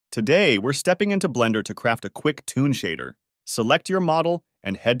Today, we're stepping into Blender to craft a quick Toon shader. Select your model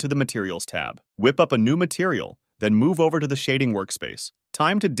and head to the Materials tab. Whip up a new material, then move over to the Shading workspace.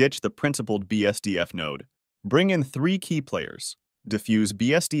 Time to ditch the principled BSDF node. Bring in 3 key players: Diffuse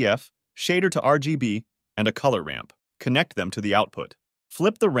BSDF, Shader to RGB, and a color ramp. Connect them to the output.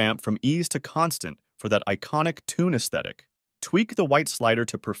 Flip the ramp from ease to constant for that iconic Toon aesthetic. Tweak the white slider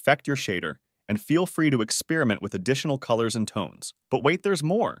to perfect your shader, and feel free to experiment with additional colors and tones. But wait, there's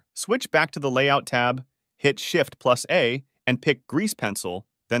more. Switch back to the Layout tab, hit Shift+A, and pick Grease Pencil,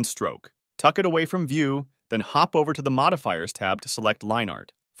 then Stroke. Tuck it away from View, then hop over to the Modifiers tab to select Line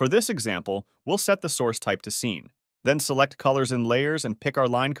Art. For this example, we'll set the source type to Scene. Then select Colors and Layers and pick our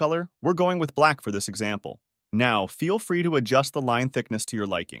line color. We're going with black for this example. Now, feel free to adjust the line thickness to your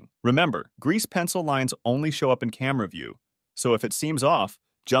liking. Remember, Grease Pencil lines only show up in camera view, so if it seems off,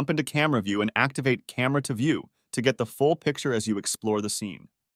 jump into camera view and activate Camera to View to get the full picture as you explore the scene.